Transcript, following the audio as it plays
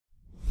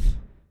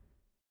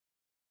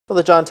Well,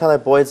 the John Tyler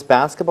boys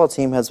basketball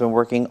team has been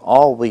working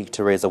all week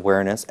to raise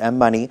awareness and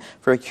money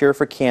for a cure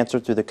for cancer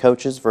through the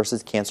Coaches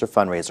vs. Cancer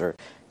fundraiser.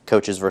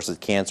 Coaches vs.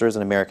 Cancer is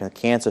an American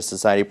Cancer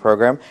Society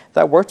program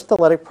that works with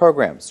athletic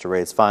programs to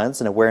raise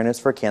funds and awareness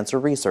for cancer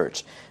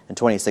research. In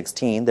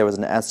 2016, there was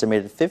an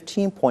estimated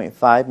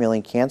 15.5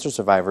 million cancer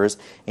survivors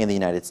in the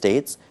United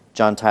States.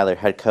 John Tyler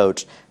head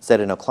coach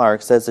Sedano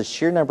Clark says the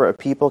sheer number of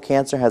people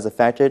cancer has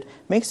affected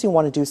makes you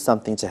want to do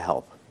something to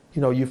help.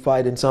 You know, you're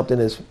fighting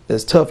something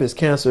as tough as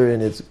cancer,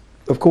 and it's,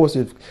 of course,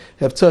 it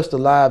have touched the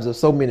lives of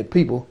so many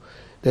people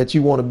that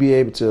you want to be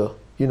able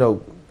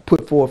to,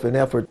 put forth an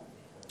effort.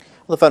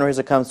 Well, the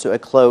fundraiser comes to a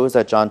close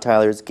at John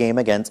Tyler's game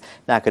against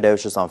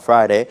Nacogdoches on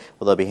Friday,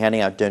 where they'll be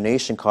handing out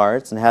donation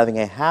cards and having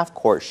a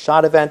half-court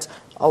shot event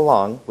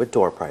along with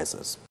door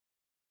prizes.